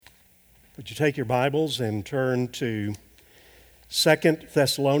Would you take your Bibles and turn to 2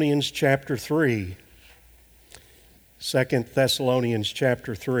 Thessalonians chapter 3. 2 Thessalonians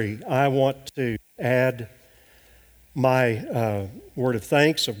chapter 3. I want to add my word of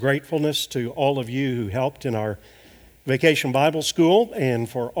thanks, of gratefulness to all of you who helped in our Vacation Bible School, and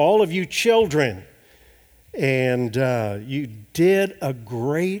for all of you children. And you did a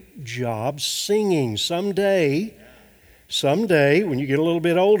great job singing. Someday, when you get a little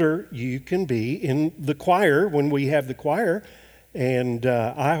bit older, you can be in the choir when we have the choir. And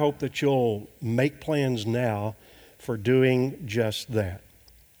I hope that you'll make plans now for doing just that.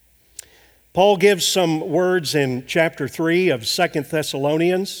 Paul gives some words in chapter 3 of 2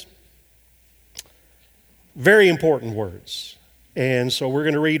 Thessalonians. Very important words. And so we're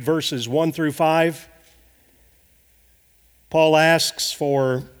going to read verses 1 through 5. Paul asks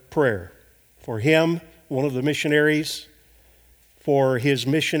for prayer for him, one of the missionaries, for his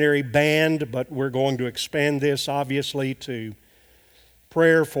missionary band, but we're going to expand this, obviously, to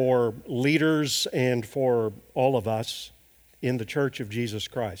prayer for leaders and for all of us in the Church of Jesus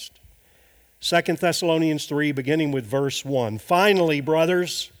Christ. 2 Thessalonians 3, beginning with verse 1. Finally,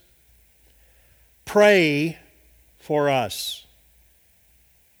 brothers, pray for us.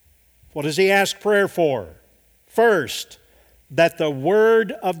 What does he ask prayer for? First, that the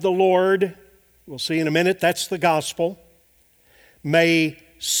word of the Lord, we'll see in a minute, that's the gospel, may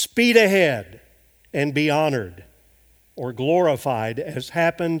speed ahead and be honored or glorified as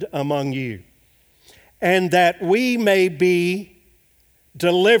happened among you, and that we may be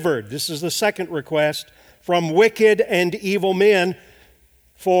delivered, this is the second request, from wicked and evil men,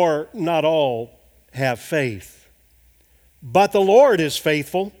 for not all have faith. But the Lord is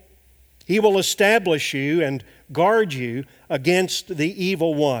faithful. He will establish you and guard you against the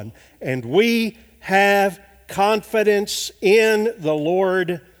evil one. And we have confidence in the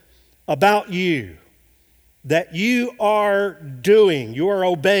Lord about you, that you are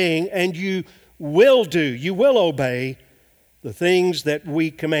obeying, and you will obey the things that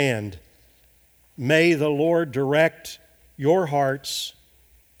we command. May the Lord direct your hearts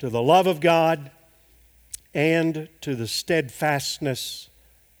to the love of God and to the steadfastness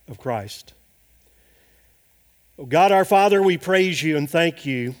of Christ. Oh God, our Father, we praise you and thank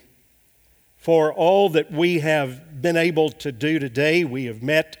you for all that we have been able to do today. We have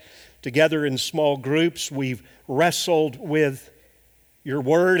met together in small groups. We've wrestled with your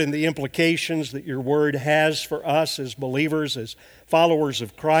word and the implications that your word has for us as believers, as followers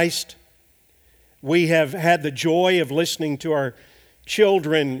of Christ. We have had the joy of listening to our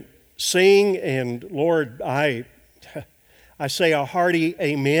children sing, and Lord, I say a hearty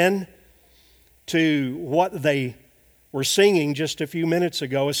amen to what they were singing just a few minutes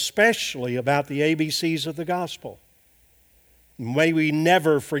ago, especially about the ABCs of the gospel. May we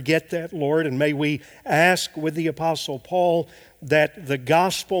never forget that, Lord, and may we ask with the Apostle Paul that the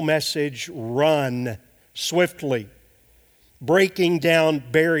gospel message run swiftly, breaking down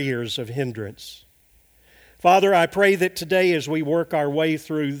barriers of hindrance. Father, I pray that today as we work our way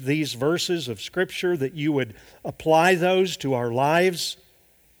through these verses of Scripture, that you would apply those to our lives.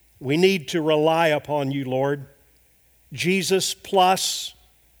 We need to rely upon you, Lord. Jesus plus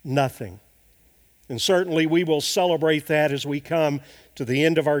nothing. And certainly we will celebrate that as we come to the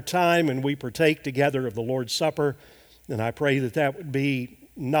end of our time and we partake together of the Lord's Supper. And I pray that that would be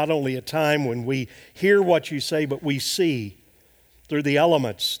not only a time when we hear what you say, but we see through the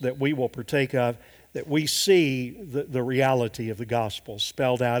elements that we will partake of, that we see the reality of the gospel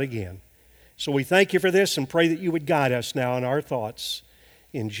spelled out again. So we thank you for this and pray that you would guide us now in our thoughts.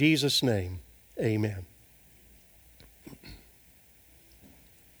 In Jesus' name, amen.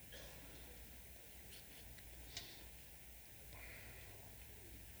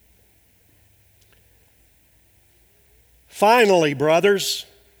 Finally, brothers,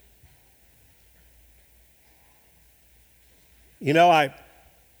 you know, I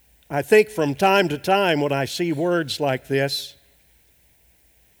think from time to time when I see words like this,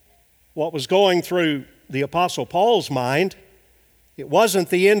 what was going through the Apostle Paul's mind, it wasn't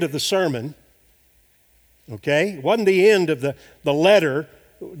the end of the sermon, okay? It wasn't the end of the letter.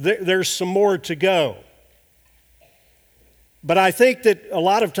 There's some more to go. But I think that a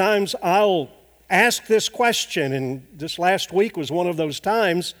lot of times I'll ask this question, and this last week was one of those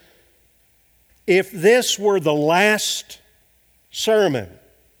times, if this were the last sermon,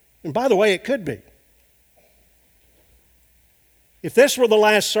 and by the way, it could be. If this were the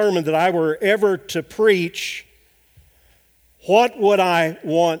last sermon that I were ever to preach, what would I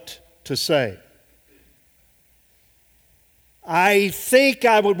want to say? I think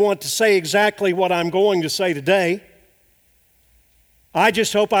I would want to say exactly what I'm going to say today. I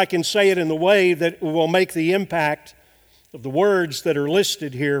just hope I can say it in the way that will make the impact of the words that are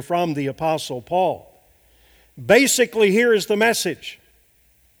listed here from the Apostle Paul. Basically, here is the message.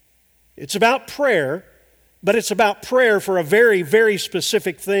 It's about prayer, but it's about prayer for a very, very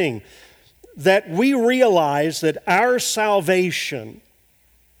specific thing. That we realize that our salvation,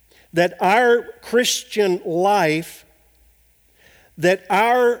 that our Christian life, that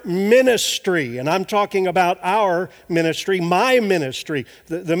our ministry, and I'm talking about our ministry, my ministry,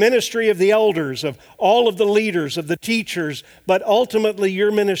 the ministry of the elders, of all of the leaders, of the teachers, but ultimately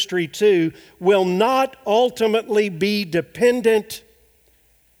your ministry too, will not ultimately be dependent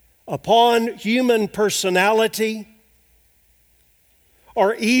upon human personality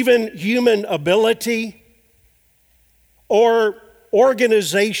or even human ability or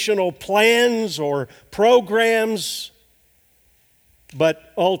organizational plans or programs,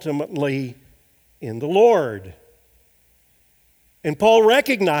 but ultimately in the Lord. And Paul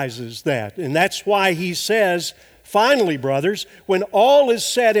recognizes that, and that's why he says, finally, brothers, when all is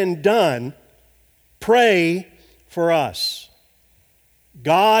said and done, pray for us.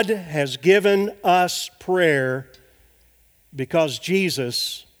 God has given us prayer because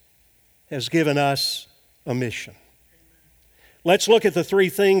Jesus has given us a mission. Let's look at the three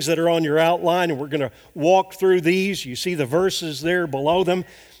things that are on your outline, and we're going to walk through these. You see the verses there below them.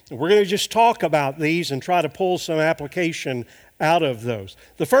 And we're going to just talk about these and try to pull some application out of those.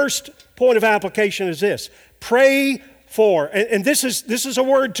 The first point of application is this: pray for, and this is a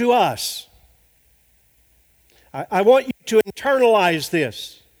word to us. I want you to internalize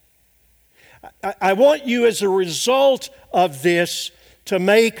this. I want you, as a result of this, to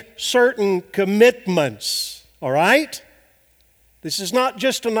make certain commitments, all right? This is not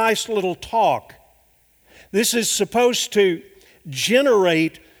just a nice little talk. This is supposed to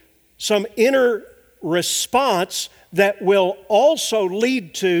generate some inner response that will also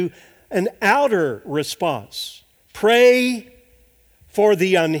lead to an outer response. Pray for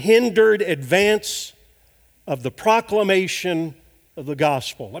the unhindered advance of the proclamation of the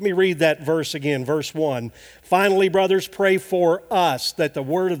gospel. Let me read that verse again, verse 1. Finally, brothers, pray for us that the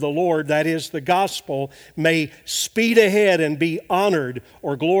word of the Lord, that is the gospel, may speed ahead and be honored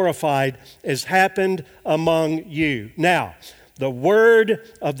or glorified as happened among you. Now, the word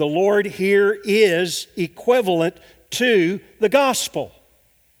of the Lord here is equivalent to the gospel.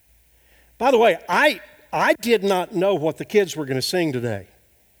 By the way, I did not know what the kids were going to sing today.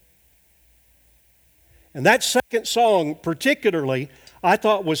 And that second song particularly, I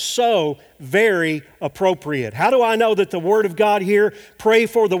thought was so very appropriate. How do I know that the Word of God here, pray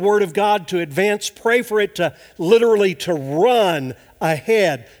for the Word of God to advance, pray for it to literally to run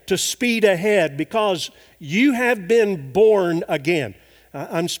ahead, to speed ahead, because you have been born again.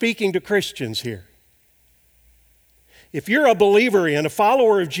 I'm speaking to Christians here. If you're a believer and a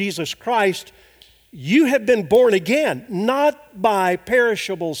follower of Jesus Christ, you have been born again, not by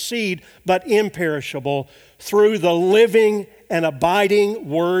perishable seed, but imperishable, through the living and abiding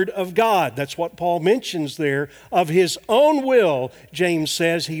Word of God. That's what Paul mentions there. Of His own will, James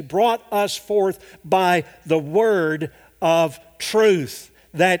says, He brought us forth by the Word of truth.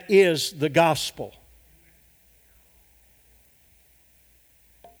 That is the gospel.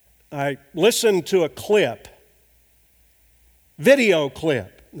 I listened to a clip, video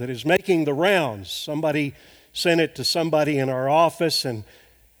clip, that is making the rounds. Somebody sent it to somebody in our office, and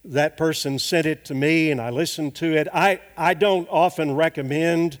that person sent it to me, and I listened to it. I don't often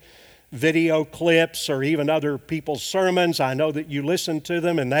recommend video clips or even other people's sermons. I know that you listen to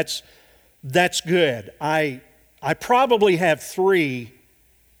them, and that's good. I probably have 3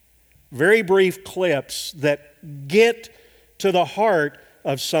 very brief clips that get to the heart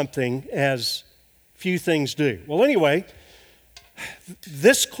of something, as few things do. Well, anyway,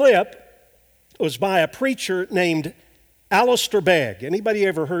 this clip was by a preacher named Alistair Begg. Anybody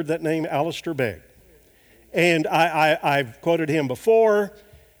ever heard that name, Alistair Begg? And I've quoted him before.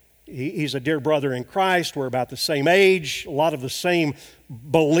 He's a dear brother in Christ. We're about the same age, a lot of the same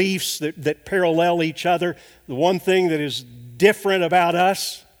beliefs that parallel each other. The one thing that is different about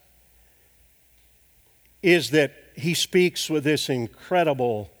us is that he speaks with this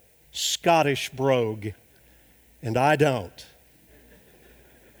incredible Scottish brogue, and I don't.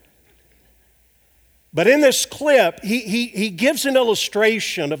 But in this clip, he gives an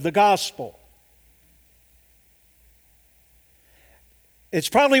illustration of the gospel. It's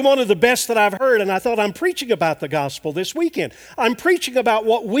probably one of the best that I've heard, and I thought, I'm preaching about the gospel this weekend. I'm preaching about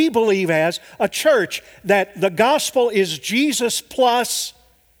what we believe as a church, that the gospel is Jesus plus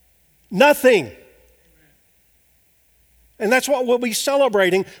nothing. And that's what we'll be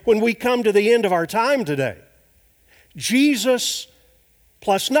celebrating when we come to the end of our time today. Jesus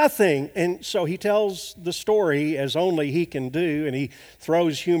plus nothing. And so he tells the story as only he can do, and he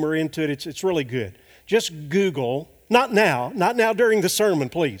throws humor into it. It's really good. Just Google, not now during the sermon,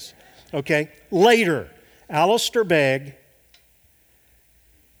 please, okay? Later, Alistair Begg,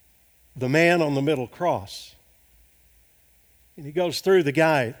 the man on the middle cross. And he goes through the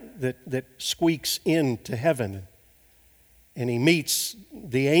guy that squeaks into heaven, and he meets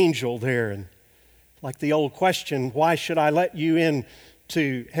the angel there, and like the old question, why should I let you in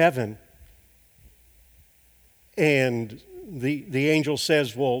to heaven? And the angel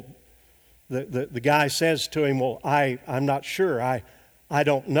says, well, the guy says to him, well, I'm not sure. I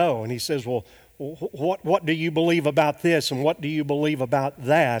don't know. And he says, well, what do you believe about this? And what do you believe about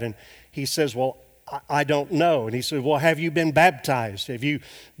that? And he says, well, I don't know. And he said, well, have you been baptized? Do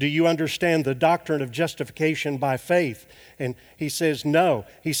you understand the doctrine of justification by faith? And he says, no.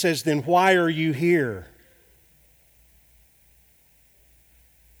 He says, then why are you here?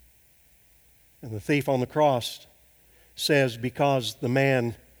 And the thief on the cross says, because the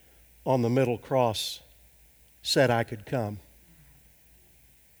man on the middle cross said I could come.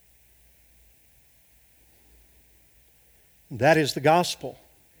 That is the gospel.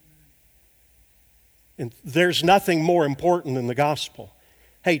 And there's nothing more important than the gospel.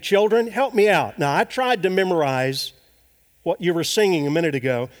 Hey, children, help me out. Now, I tried to memorize what you were singing a minute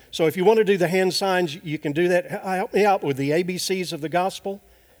ago. So if you want to do the hand signs, you can do that. Help me out with the ABCs of the gospel.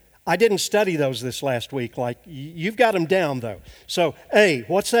 I didn't study those this last week. Like, you've got them down, though. So, A,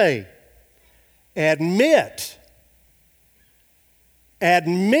 what's A? Admit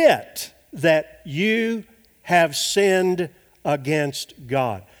that you have sinned against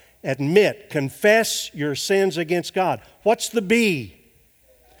God. Admit, confess your sins against God. What's the B?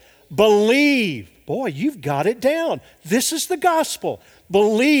 Believe. Boy, you've got it down. This is the gospel.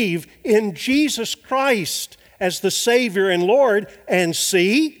 Believe in Jesus Christ as the Savior and Lord, and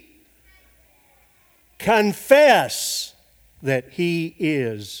C, confess that He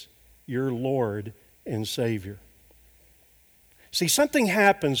is your Lord and Savior. See, something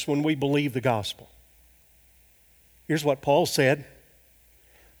happens when we believe the gospel. Here's what Paul said.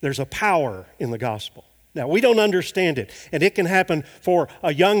 There's a power in the gospel. Now, we don't understand it, and it can happen for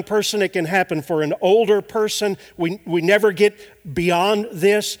a young person. It can happen for an older person. We never get beyond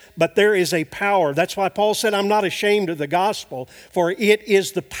this, but there is a power. That's why Paul said, I'm not ashamed of the gospel, for it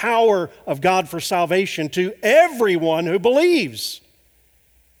is the power of God for salvation to everyone who believes.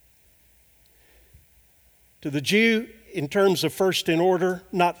 To the Jew, in terms of first in order,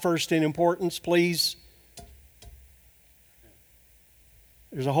 not first in importance, please.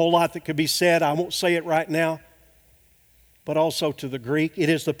 There's a whole lot that could be said. I won't say it right now. But also to the Greek, it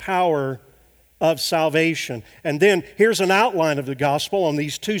is the power of salvation. And then here's an outline of the gospel on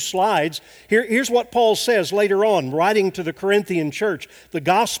these two slides. Here's what Paul says later on, writing to the Corinthian church, the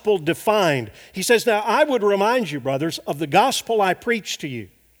gospel defined. He says, now I would remind you, brothers, of the gospel I preached to you,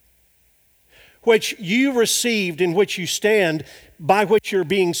 which you received, in which you stand, by which you're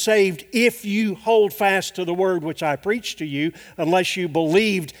being saved, if you hold fast to the word which I preached to you, unless you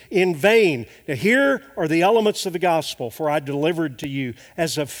believed in vain. Now here are the elements of the gospel, for I delivered to you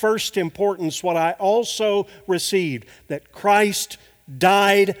as of first importance what I also received, that Christ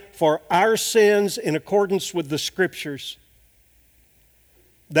died for our sins in accordance with the Scriptures,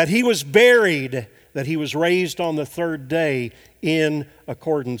 that He was buried, that He was raised on the third day in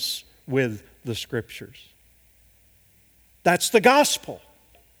accordance with the Scriptures. That's the gospel.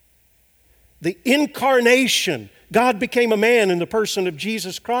 The incarnation. God became a man in the person of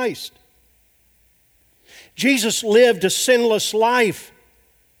Jesus Christ. Jesus lived a sinless life.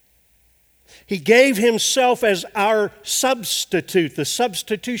 He gave Himself as our substitute, the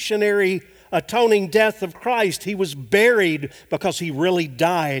substitutionary atoning death of Christ. He was buried because He really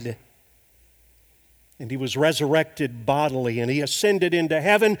died. And He was resurrected bodily, and He ascended into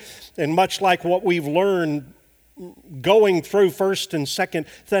heaven. And much like what we've learned going through 1st and 2nd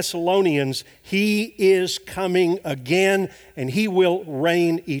Thessalonians, He is coming again, and He will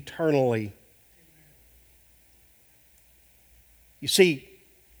reign eternally. You see,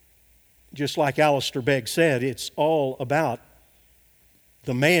 just like Alistair Begg said, it's all about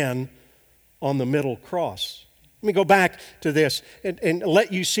the man on the middle cross. Let me go back to this and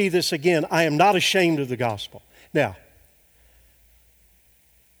let you see this again. I am not ashamed of the gospel. Now,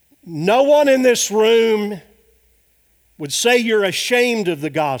 no one in this room would say you're ashamed of the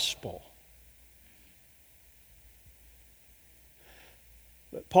gospel.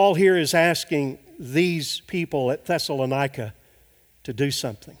 But Paul here is asking these people at Thessalonica to do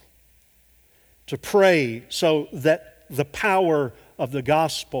something, to pray so that the power of the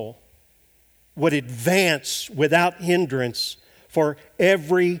gospel would advance without hindrance for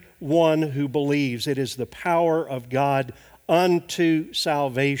everyone who believes. It is the power of God unto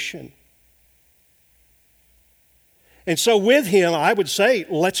salvation. And so with him, I would say,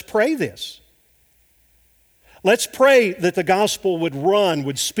 let's pray this. Let's pray that the gospel would run,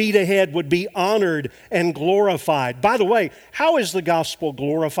 would speed ahead, would be honored and glorified. By the way, how is the gospel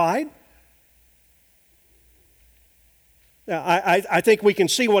glorified? Now, I think we can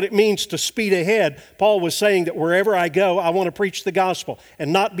see what it means to speed ahead. Paul was saying that wherever I go, I want to preach the gospel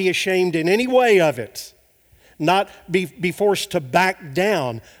and not be ashamed in any way of it, not be forced to back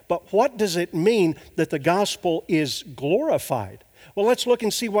down. But what does it mean that the gospel is glorified? Well, let's look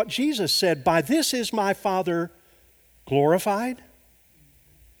and see what Jesus said. By this is my Father glorified,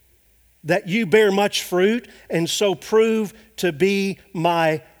 that you bear much fruit and so prove to be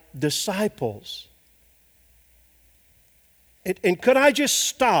my disciples. And could I just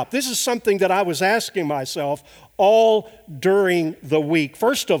stop? This is something that I was asking myself all during the week.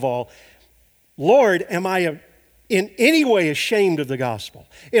 First of all, Lord, am I in any way ashamed of the gospel?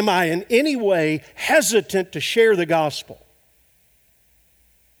 Am I in any way hesitant to share the gospel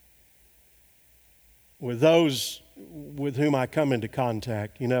with those with whom I come into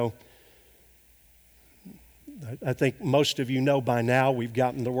contact? You know, I think most of you know by now, we've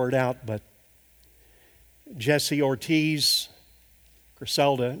gotten the word out, but Jesse Ortiz,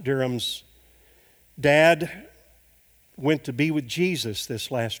 Griselda Durham's dad, went to be with Jesus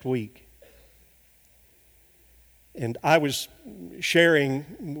this last week. And I was sharing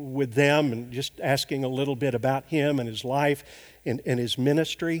with them and just asking a little bit about him and his life and his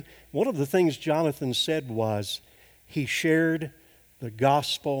ministry. One of the things Jonathan said was he shared the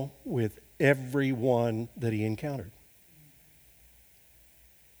gospel with everyone that he encountered.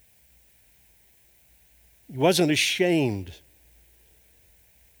 He wasn't ashamed of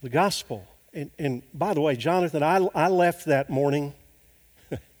the gospel. And by the way, Jonathan, I left that morning.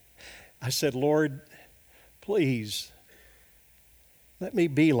 I said, Lord, please, let me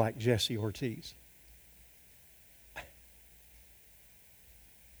be like Jesse Ortiz.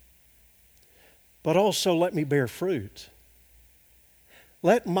 But also let me bear fruit.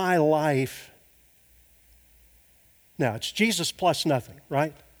 Let my life, now it's Jesus plus nothing,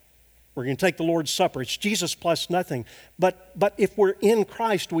 right? We're going to take the Lord's Supper. It's Jesus plus nothing. But if we're in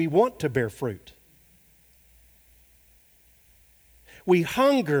Christ, we want to bear fruit. We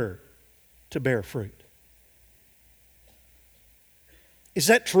hunger to bear fruit. Is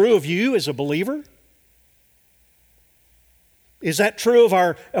that true of you as a believer? Is that true of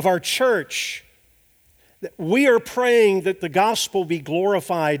our church? That we are praying that the gospel be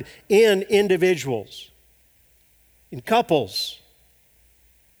glorified in individuals, in couples,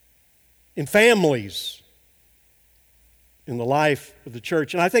 in families, in the life of the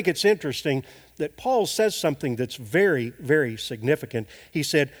church. And I think it's interesting that Paul says something that's very, very significant. He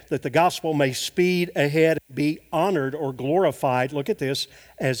said that the gospel may speed ahead and be honored or glorified, look at this,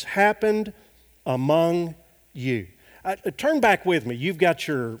 as happened among you. Turn back with me. You've got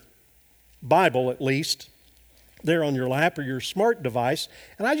your Bible, at least, there on your lap or your smart device.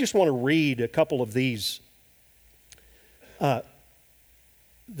 And I just want to read a couple of these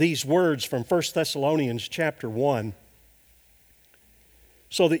words from 1 Thessalonians chapter 1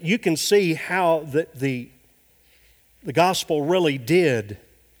 so that you can see how the gospel really did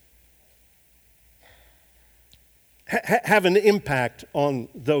have an impact on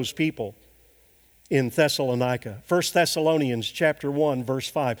those people in Thessalonica. 1 Thessalonians chapter 1, verse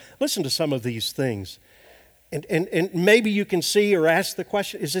 5. Listen to some of these things. And maybe you can see or ask the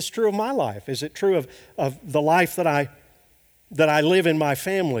question, is this true of my life? Is it true of the life that I live in my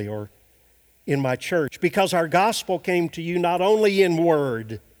family or in my church? Because our gospel came to you not only in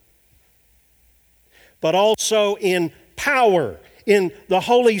word, but also in power, in the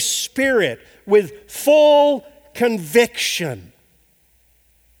Holy Spirit, with full conviction.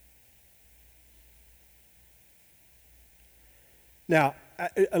 Now,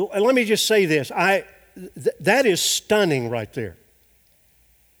 let me just say this. That is stunning right there.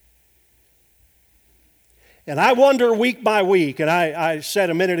 And I wonder week by week, and I said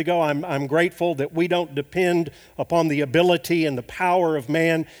a minute ago, I'm grateful that we don't depend upon the ability and the power of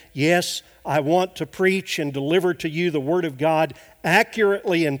man. Yes, I want to preach and deliver to you the Word of God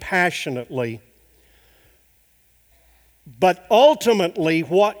accurately and passionately. But ultimately,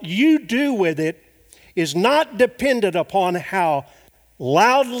 what you do with it is not dependent upon how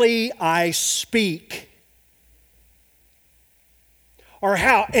loudly I speak or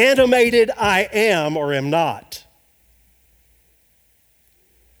how animated I am or am not,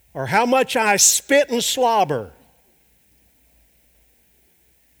 or how much I spit and slobber.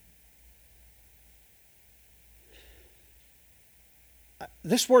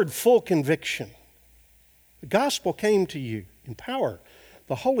 This word, full conviction. The gospel came to you in power.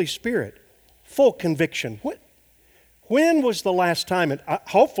 The Holy Spirit, full conviction. When was the last time? And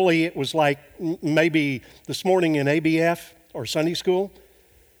hopefully it was like maybe this morning in ABF or Sunday school,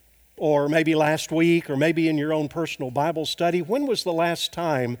 or maybe last week, or maybe in your own personal Bible study. When was the last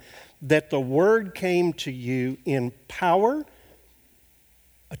time that the Word came to you in power,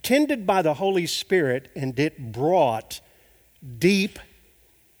 attended by the Holy Spirit, and it brought deep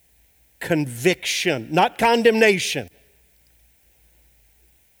conviction, not condemnation?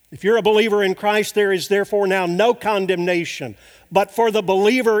 If you're a believer in Christ, there is therefore now no condemnation. But for the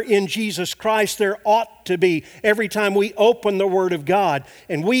believer in Jesus Christ, there ought to be. Every time we open the Word of God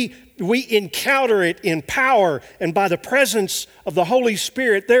and we encounter it in power and by the presence of the Holy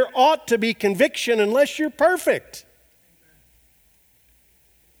Spirit, there ought to be conviction unless you're perfect.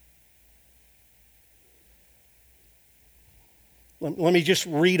 Let me just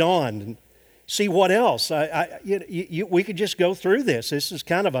read on and see what else. We could just go through this. This is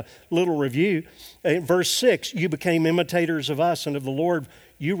kind of a little review. In verse 6, you became imitators of us and of the Lord.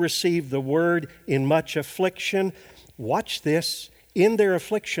 You received the word in much affliction. Watch this. In their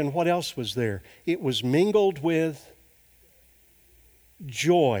affliction, what else was there? It was mingled with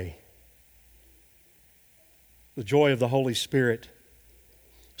joy. The joy of the Holy Spirit.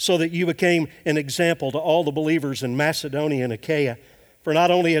 So that you became an example to all the believers in Macedonia and Achaia. For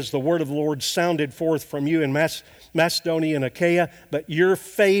not only has the word of the Lord sounded forth from you in Macedonia and Achaia, but your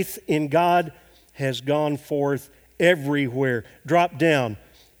faith in God has gone forth everywhere. Drop down.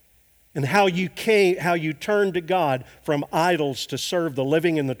 And how you turned to God from idols to serve the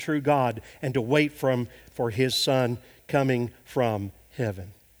living and the true God and to wait for His Son coming from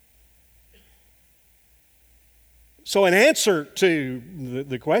heaven. So in answer to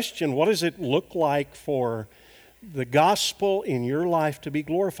the question, what does it look like for the gospel in your life to be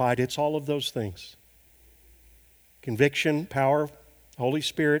glorified? It's all of those things. Conviction, power, Holy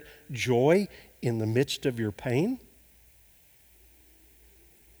Spirit, joy in the midst of your pain.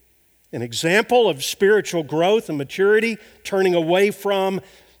 An example of spiritual growth and maturity, turning away from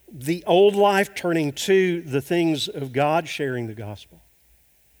the old life, turning to the things of God, sharing the gospel.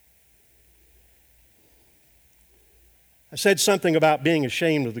 I said something about being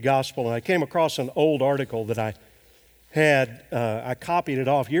ashamed of the gospel, and I came across an old article that I had. I copied it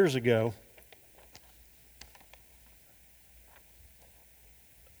off years ago.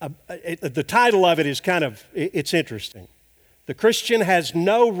 The title of it is it's interesting. The Christian has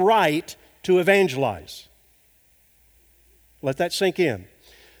no right to evangelize. Let that sink in.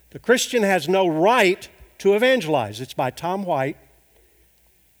 The Christian has no right to evangelize. It's by Tom White.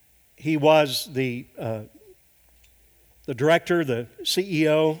 He was the director, the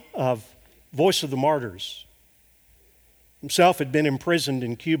CEO of Voice of the Martyrs. Himself had been imprisoned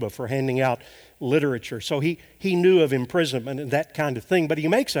in Cuba for handing out literature. So he knew of imprisonment and that kind of thing. But he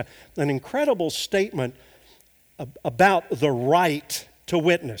makes an incredible statement about the right to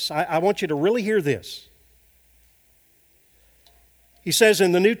witness. I want you to really hear this. He says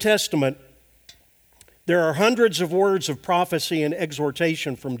in the New Testament, there are hundreds of words of prophecy and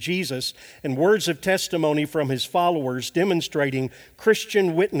exhortation from Jesus and words of testimony from His followers demonstrating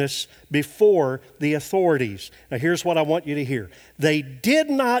Christian witness before the authorities. Now here's what I want you to hear. They did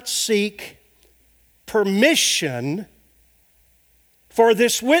not seek permission for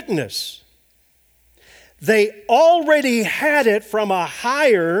this witness. They already had it from a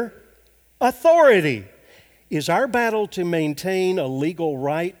higher authority. Is our battle to maintain a legal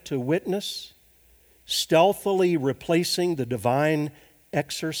right to witness, stealthily replacing the divine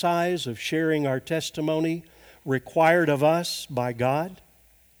exercise of sharing our testimony required of us by God?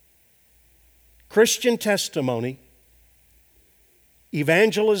 Christian testimony,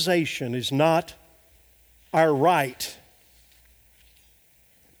 evangelization is not our right.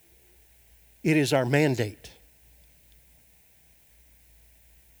 It is our mandate.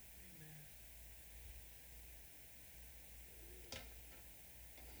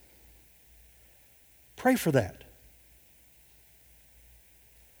 Pray for that.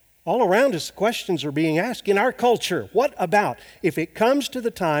 All around us, questions are being asked. In our culture, what about if it comes to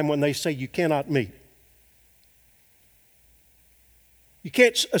the time when they say you cannot meet? You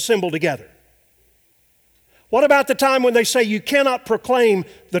can't assemble together. What about the time when they say you cannot proclaim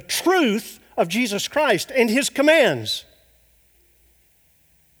the truth of Jesus Christ and His commands?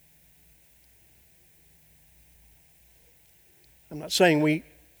 I'm not saying we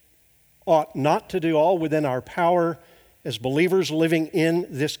ought not to do all within our power as believers living in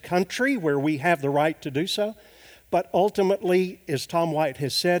this country where we have the right to do so. But ultimately, as Tom White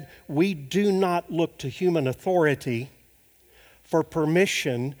has said, we do not look to human authority for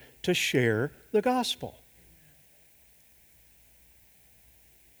permission to share the gospel.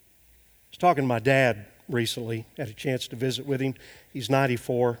 I was talking to my dad recently, had a chance to visit with him. He's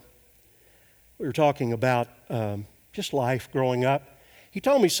 94. We were talking about just life growing up. He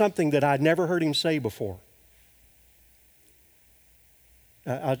told me something that I'd never heard him say before.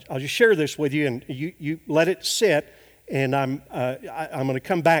 I'll just share this with you, and you let it sit, and I'm going to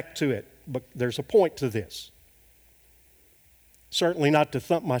come back to it, but there's a point to this. Certainly not to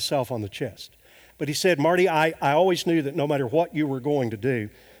thump myself on the chest. But he said, Marty, I always knew that no matter what you were going to do,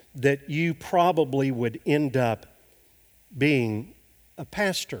 that you probably would end up being a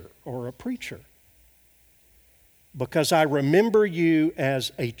pastor or a preacher. Because I remember you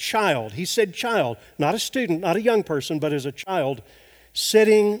as a child. He said child, not a student, not a young person, but as a child,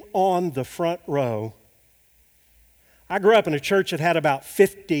 sitting on the front row. I grew up in a church that had about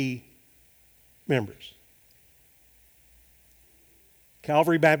 50 members.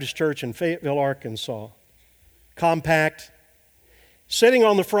 Calvary Baptist Church in Fayetteville, Arkansas. Compact. Sitting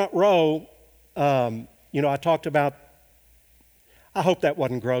on the front row, I talked about, I hope that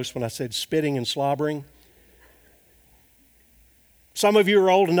wasn't gross when I said spitting and slobbering. Some of you are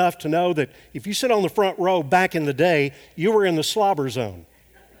old enough to know that if you sit on the front row back in the day, you were in the slobber zone,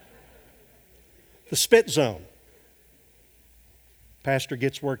 the spit zone. Pastor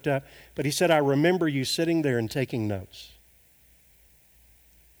gets worked up, but he said, I remember you sitting there and taking notes.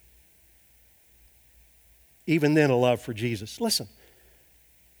 Even then, a love for Jesus. Listen,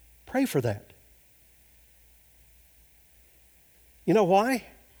 pray for that. You know why?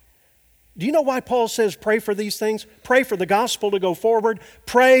 Do you know why Paul says pray for these things? Pray for the gospel to go forward.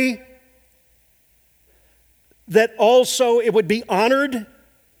 Pray that also it would be honored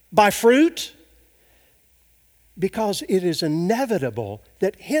by fruit, because it is inevitable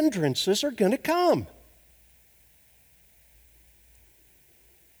that hindrances are going to come.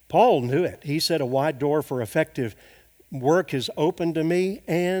 Paul knew it. He said, a wide door for effective work is open to me,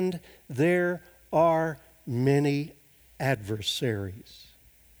 and there are many adversaries.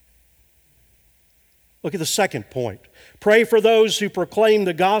 Look at the second point. Pray for those who proclaim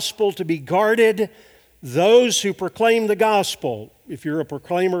the gospel to be guarded. Those who proclaim the gospel, if you're a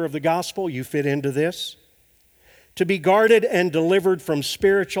proclaimer of the gospel, you fit into this. To be guarded and delivered from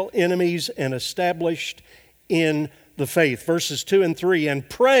spiritual enemies and established in the faith. Verses 2 and 3. And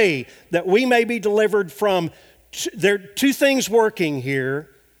pray that we may be delivered from, there are two things working here.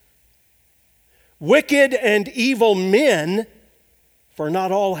 Wicked and evil men, for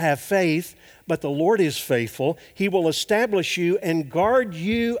not all have faith, but the Lord is faithful. He will establish you and guard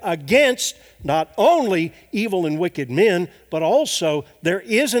you against not only evil and wicked men, but also there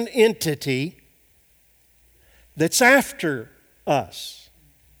is an entity that's after us.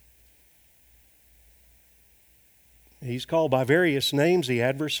 He's called by various names, the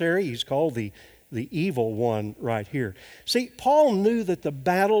adversary. He's called the evil one right here. See, Paul knew that the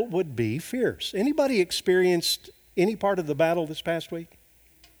battle would be fierce. Anybody experienced any part of the battle this past week?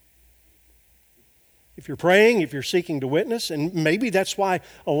 If you're praying, if you're seeking to witness, and maybe that's why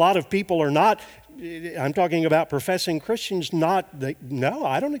a lot of people are not, I'm talking about professing Christians, no,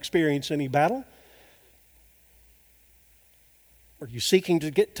 I don't experience any battle. Are you seeking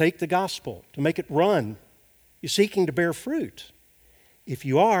to take the gospel, to make it run? You're seeking to bear fruit. If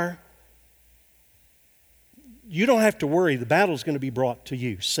you are, you don't have to worry. The battle's going to be brought to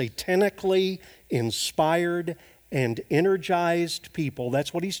you. Satanically inspired and energized people.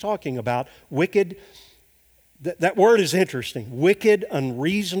 That's what he's talking about. Wicked, that word is interesting. Wicked,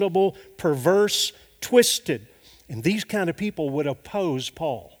 unreasonable, perverse, twisted. And these kind of people would oppose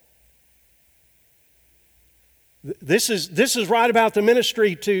Paul. This is right about the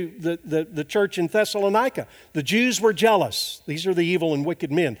ministry to the church in Thessalonica. The Jews were jealous. These are the evil and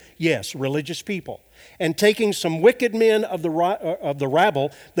wicked men. Yes, religious people. And taking some wicked men of the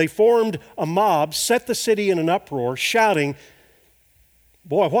rabble, they formed a mob, set the city in an uproar, shouting,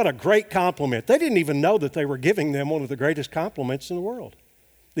 boy, what a great compliment. They didn't even know that they were giving them one of the greatest compliments in the world.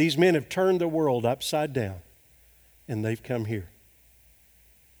 These men have turned the world upside down, and they've come here.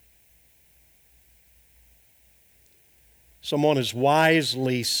 Someone has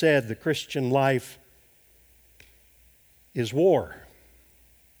wisely said the Christian life is war.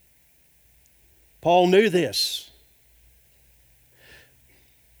 Paul knew this.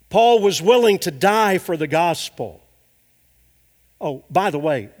 Paul was willing to die for the gospel. Oh, by the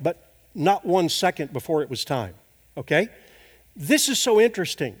way, but not 1 second before it was time, okay? This is so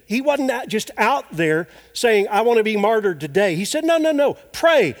interesting. He wasn't just out there saying, I want to be martyred today. He said, no,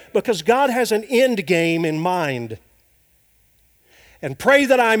 pray, because God has an end game in mind. And pray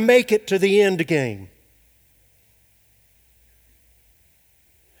that I make it to the end game.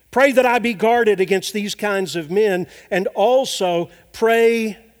 Pray that I be guarded against these kinds of men, and also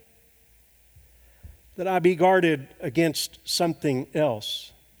pray that I be guarded against something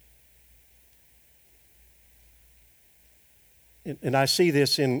else. And I see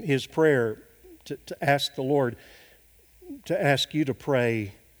this in his prayer to ask the Lord, to ask you to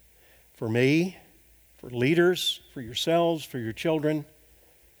pray for me, for leaders, for yourselves, for your children,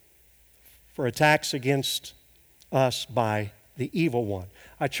 for attacks against us by the evil one.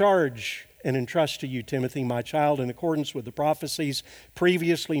 I charge and entrust to you, Timothy, my child, in accordance with the prophecies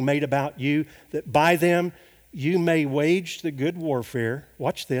previously made about you, that by them you may wage the good warfare,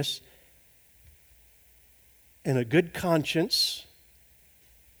 watch this, and a good conscience,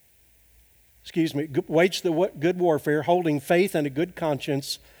 wage the good warfare, holding faith and a good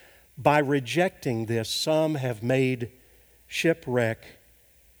conscience. By rejecting this, some have made shipwreck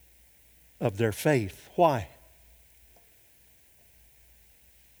of their faith. Why?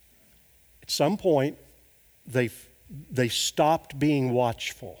 At some point, they stopped being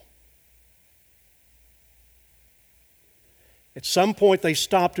watchful. At some point, they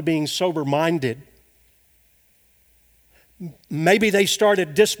stopped being sober-minded. Maybe they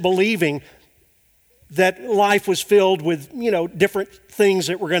started disbelieving that life was filled with, different things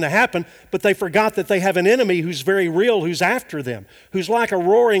that were going to happen, but they forgot that they have an enemy who's very real, who's after them, who's like a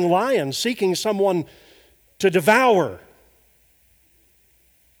roaring lion seeking someone to devour.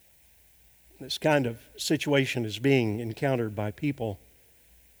 This kind of situation is being encountered by people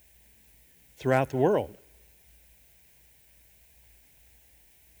throughout the world.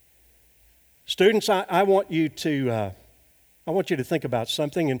 Students, I want you to think about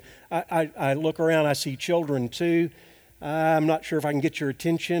something, and I look around, I see children too. I'm not sure if I can get your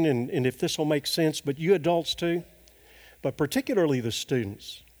attention and if this will make sense, but you adults too, but particularly the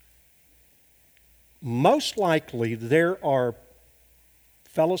students. Most likely there are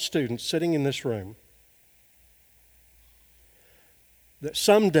fellow students sitting in this room that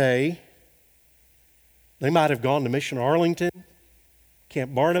someday they might have gone to Mission Arlington,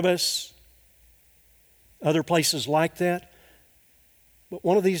 Camp Barnabas, other places like that. But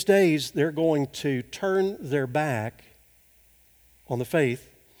one of these days, they're going to turn their back on the faith.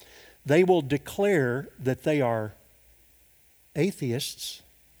 They will declare that they are atheists.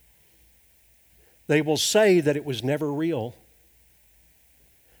 They will say that it was never real.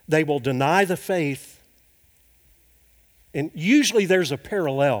 They will deny the faith. And usually there's a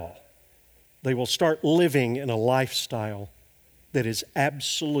parallel. They will start living in a lifestyle that is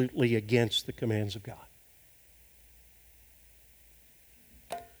absolutely against the commands of God.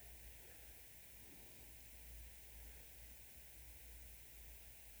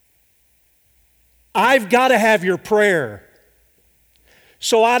 I've got to have your prayer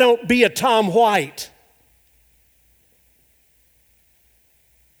so I don't be a Tom White.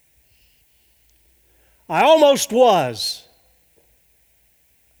 I almost was.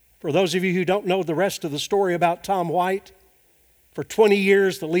 For those of you who don't know the rest of the story about Tom White, for 20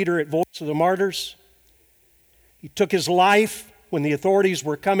 years the leader at Voice of the Martyrs, he took his life when the authorities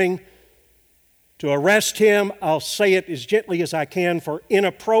were coming to arrest him. I'll say it as gently as I can, for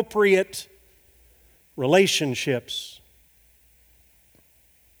inappropriate relationships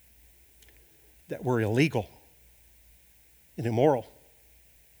that were illegal and immoral.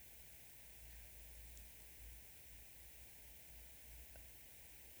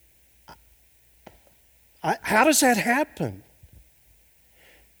 How does that happen?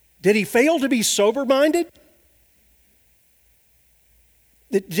 Did he fail to be sober-minded?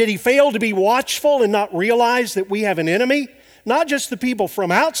 Did he fail to be watchful and not realize that we have an enemy? Not just the people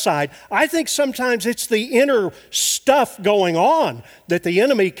from outside. I think sometimes it's the inner stuff going on that the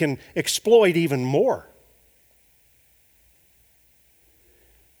enemy can exploit even more.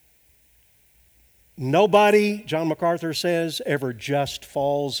 Nobody, John MacArthur says, ever just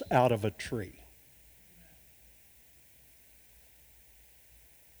falls out of a tree.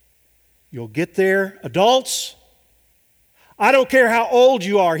 You'll get there. Adults, I don't care how old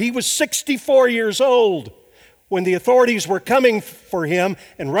you are. He was 64 years old when the authorities were coming for him,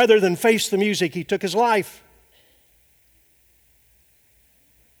 and rather than face the music, he took his life.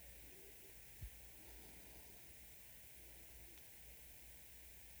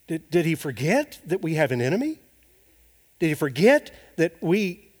 Did he forget that we have an enemy? Did he forget that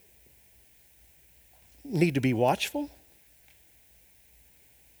we need to be watchful?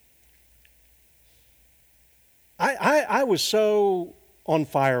 I was so on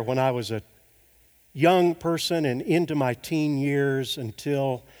fire when I was a young person and into my teen years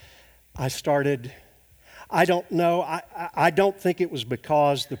until I I don't know. I don't think it was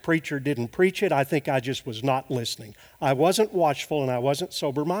because the preacher didn't preach it. I think I just was not listening. I wasn't watchful and I wasn't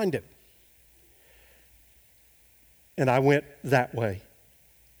sober-minded. And I went that way.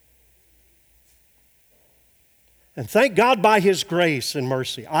 And thank God by His grace and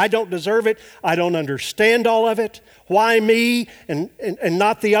mercy. I don't deserve it. I don't understand all of it. Why me and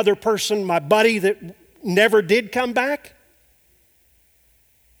not the other person, my buddy that never did come back?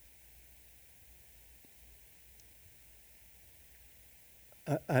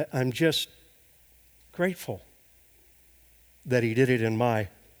 I'm just grateful that He did it in my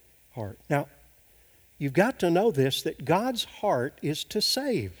heart. Now, you've got to know this, that God's heart is to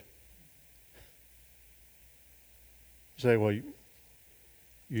save. You say, well,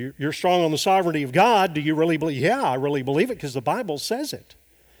 you're strong on the sovereignty of God. Do you really believe? Yeah, I really believe it because the Bible says it.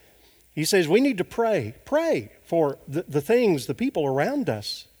 He says we need to pray. Pray for the things, the people around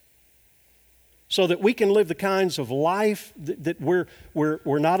us, so that we can live the kinds of life that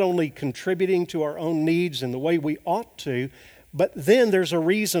we're not only contributing to our own needs in the way we ought to, but then there's a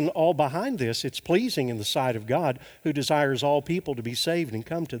reason all behind this. It's pleasing in the sight of God, who desires all people to be saved and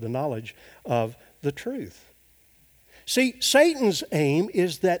come to the knowledge of the truth. See, Satan's aim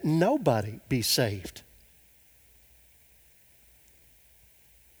is that nobody be saved.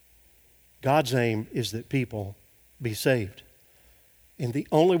 God's aim is that people be saved. And the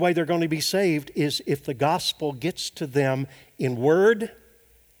only way they're going to be saved is if the gospel gets to them in word.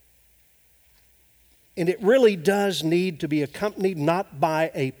 And it really does need to be accompanied not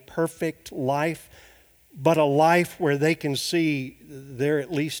by a perfect life, but a life where they can see there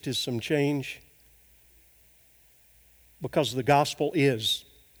at least is some change. Because the gospel is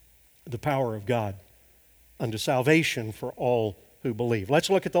the power of God unto salvation for all who believe. Let's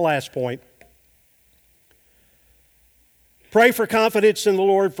look at the last point. Pray for confidence in the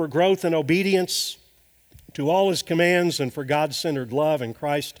Lord, for growth and obedience to all His commands, and for God-centered love and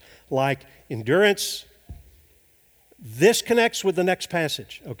Christ-like endurance. This connects with the next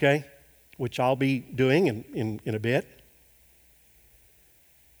passage, okay, which I'll be doing in a bit.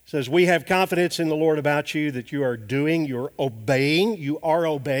 It says, we have confidence in the Lord about you that you are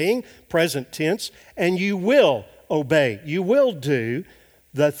obeying, present tense, and you will obey. You will do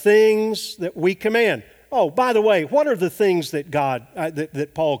the things that we command. Oh, by the way, what are the things that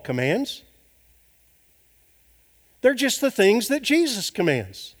that Paul commands? They're just the things that Jesus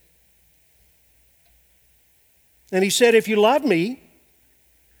commands. And He said, if you love me,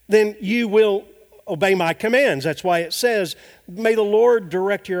 then you will obey my commands. That's why it says, may the Lord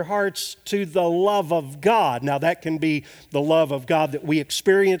direct your hearts to the love of God. Now that can be the love of God that we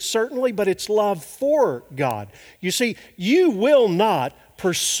experience certainly, but it's love for God. You see, you will not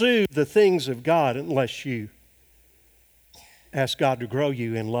pursue the things of God unless you ask God to grow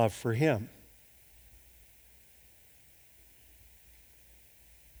you in love for Him.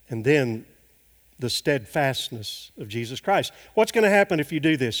 And then the steadfastness of Jesus Christ. What's going to happen if you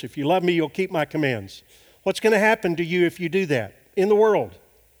do this? If you love me, you'll keep my commands. What's going to happen to you if you do that in the world?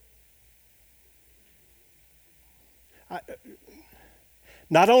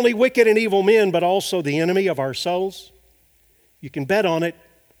 Not only wicked and evil men, but also the enemy of our souls. You can bet on it.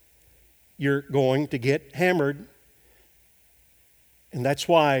 You're going to get hammered. And that's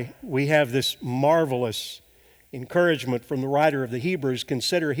why we have this marvelous encouragement from the writer of the Hebrews.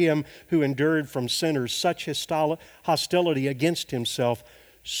 Consider him who endured from sinners such hostility against himself,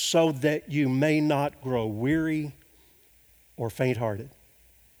 so that you may not grow weary or faint-hearted.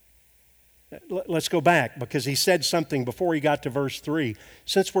 Let's go back, because he said something before he got to verse 3.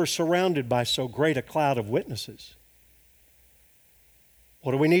 Since we're surrounded by so great a cloud of witnesses,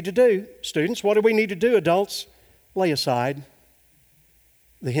 what do we need to do? Students, what do we need to do, adults? Lay aside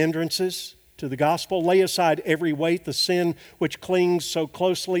the hindrances to the gospel. Lay aside every weight, the sin which clings so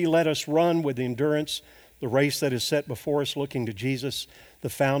closely. Let us run with endurance the race that is set before us, looking to Jesus, the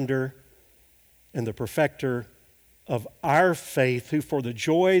founder and the perfecter of our faith, who for the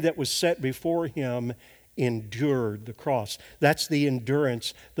joy that was set before Him endured the cross. That's the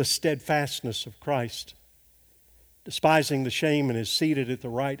endurance, the steadfastness of Christ. Despising the shame, and is seated at the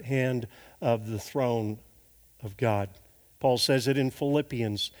right hand of the throne of God. Paul says it in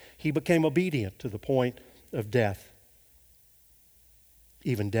Philippians. He became obedient to the point of death,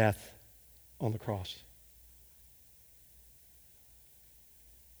 even death on the cross.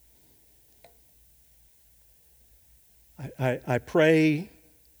 I pray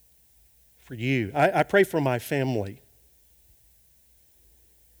for you. I pray for my family.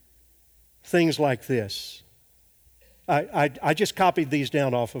 Things like this. I just copied these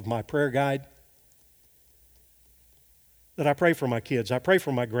down off of my prayer guide. That I pray for my kids. I pray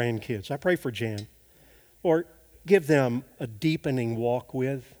for my grandkids. I pray for Jan. or give them a deepening walk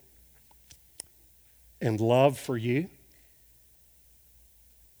with and love for you.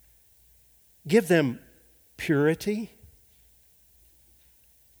 Give them purity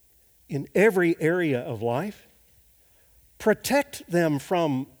in every area of life. Protect them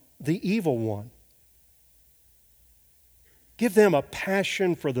from the evil one. Give them a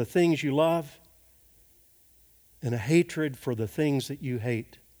passion for the things you love and a hatred for the things that you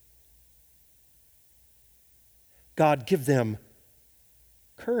hate. God, give them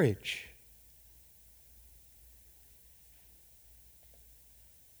courage.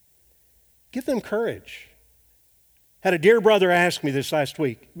 Give them courage. Had a dear brother ask me this last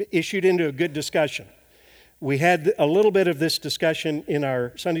week, issued into a good discussion. We had a little bit of this discussion in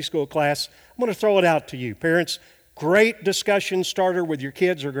our Sunday school class. I'm going to throw it out to you. Parents, great discussion starter with your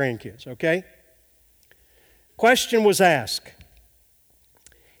kids or grandkids, okay? Question was asked,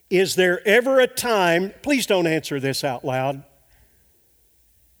 is there ever a time, please don't answer this out loud,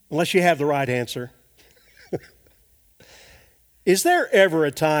 unless you have the right answer. Is there ever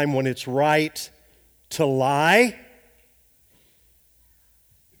a time when it's right to lie?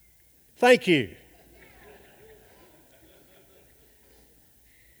 Thank you.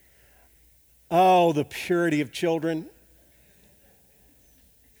 Oh, the purity of children.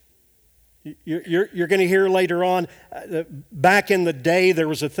 You're going to hear later on, back in the day, there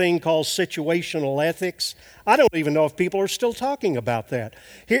was a thing called situational ethics. I don't even know if people are still talking about that.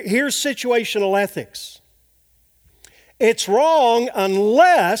 Here's situational ethics. It's wrong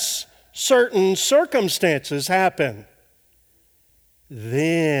unless certain circumstances happen.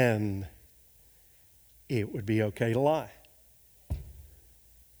 Then it would be okay to lie.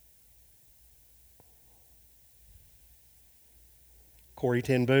 Corrie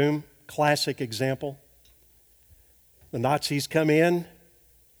ten Boom, classic example. The Nazis come in.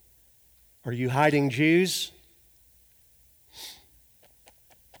 Are you hiding Jews?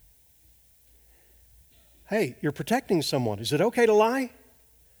 Hey, you're protecting someone. Is it okay to lie?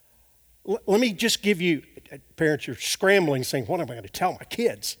 Let me just give you, parents, you're scrambling saying, what am I going to tell my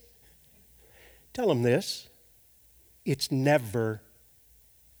kids? Tell them this. It's never,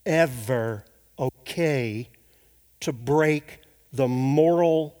 ever okay to break the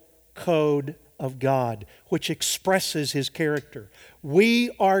moral code of God, which expresses His character. We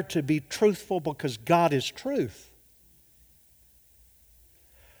are to be truthful because God is truth.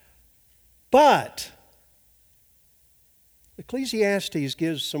 But Ecclesiastes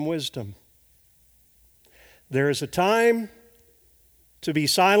gives some wisdom. There is a time to be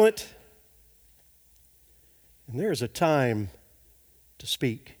silent, and there is a time to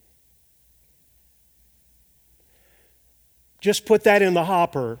speak. Just put that in the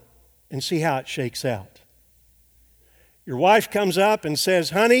hopper and see how it shakes out. Your wife comes up and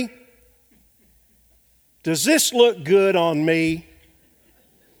says, honey, does this look good on me?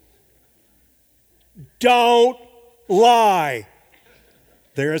 Don't lie.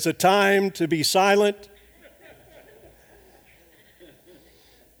 There is a time to be silent.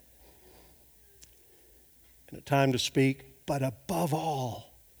 And a time to speak, but above all,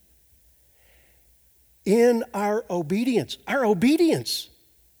 in our obedience. Our obedience.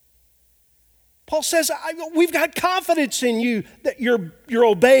 Paul says, we've got confidence in you that you're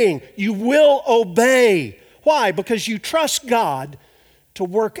obeying. You will obey. Why? Because you trust God to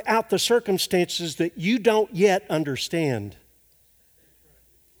work out the circumstances that you don't yet understand.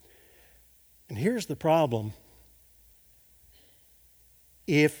 And here's the problem.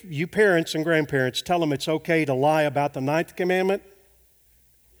 If you parents and grandparents tell them it's okay to lie about the 9th commandment,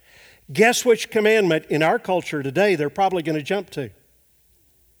 guess which commandment in our culture today they're probably going to jump to?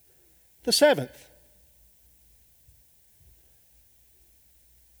 The 7th.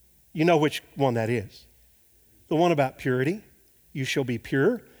 You know which one that is. The one about purity. You shall be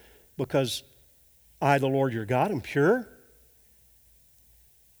pure because I, the Lord your God, am pure.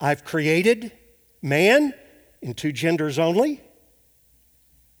 I've created man in 2 genders only.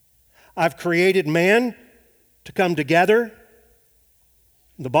 I've created man to come together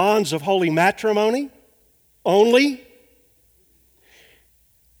in the bonds of holy matrimony only,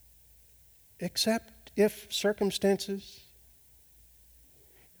 except if circumstances.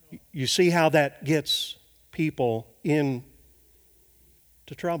 You see how that gets people into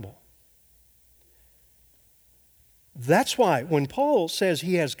trouble. That's why when Paul says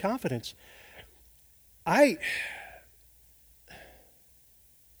he has confidence,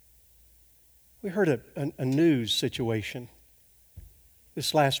 we heard a news situation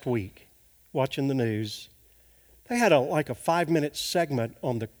this last week, watching the news. They had a 5-minute segment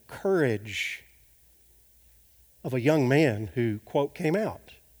on the courage of a young man who, quote, came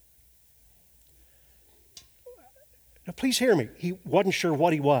out. Now, please hear me. He wasn't sure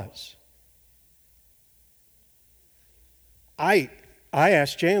what he was. I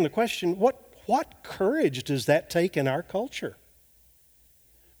asked Jan the question, what courage does that take in our culture?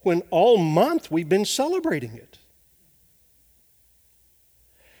 When all month we've been celebrating it.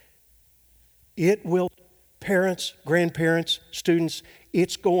 It will, parents, grandparents, students,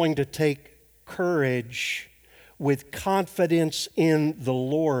 it's going to take courage with confidence in the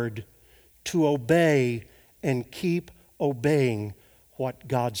Lord to obey and keep obeying what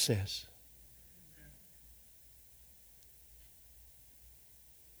God says.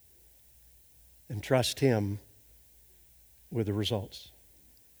 And trust Him with the results.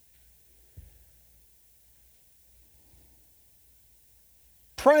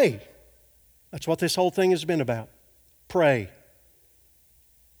 Pray. That's what this whole thing has been about. Pray.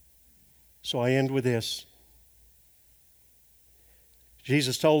 So I end with this.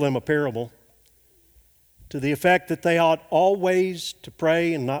 Jesus told them a parable to the effect that they ought always to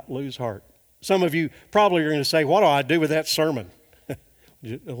pray and not lose heart. Some of you probably are going to say, what do I do with that sermon?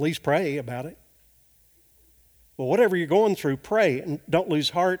 At least pray about it. Well, whatever you're going through, pray and don't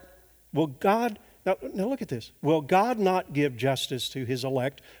lose heart. Will God, now look at this. Will God not give justice to His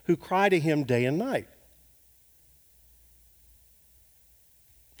elect who cry to Him day and night?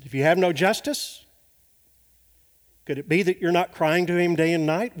 If you have no justice, could it be that you're not crying to Him day and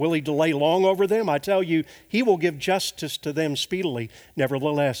night? Will He delay long over them? I tell you, He will give justice to them speedily.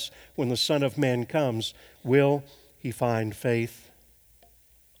 Nevertheless, when the Son of Man comes, will He find faith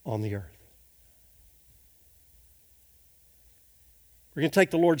on the earth? We're going to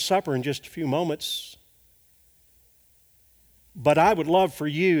take the Lord's Supper in just a few moments. But I would love for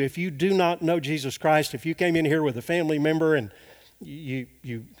you, if you do not know Jesus Christ, if you came in here with a family member and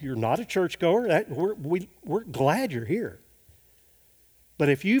you're not a churchgoer, we're glad you're here. But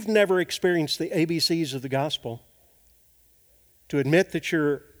if you've never experienced the ABCs of the gospel, to admit that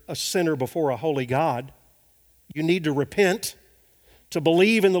you're a sinner before a holy God, you need to repent, to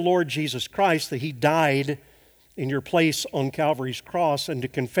believe in the Lord Jesus Christ, that He died in your place on Calvary's cross, and to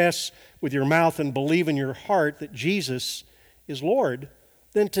confess with your mouth and believe in your heart that Jesus is Lord,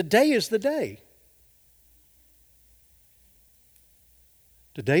 then today is the day.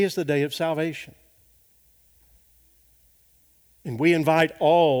 Today is the day of salvation. And we invite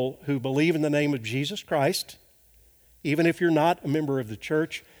all who believe in the name of Jesus Christ, even if you're not a member of the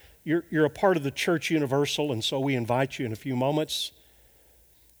church, you're a part of the church universal, and so we invite you in a few moments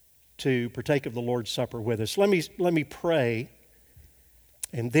to partake of the Lord's Supper with us. Let me pray,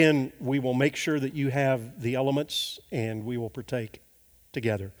 and then we will make sure that you have the elements and we will partake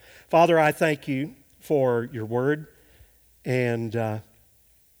together. Father, I thank you for your word, and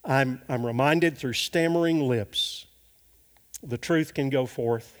I'm reminded through stammering lips the truth can go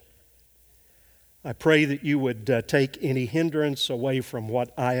forth. I pray that you would take any hindrance away from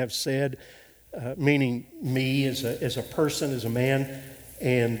what I have said, meaning me as a person, as a man,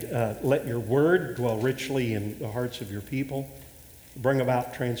 and let your word dwell richly in the hearts of your people, bring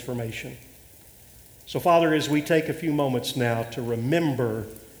about transformation. So, Father, as we take a few moments now to remember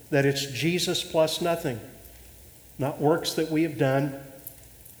that it's Jesus plus nothing, not works that we have done.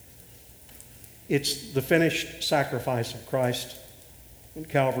 It's the finished sacrifice of Christ on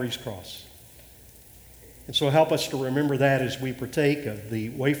Calvary's cross. And so help us to remember that as we partake of the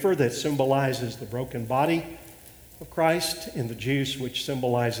wafer that symbolizes the broken body of Christ and the juice which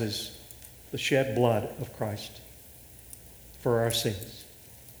symbolizes the shed blood of Christ for our sins.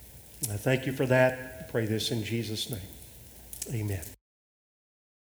 And I thank you for that. I pray this in Jesus' name. Amen.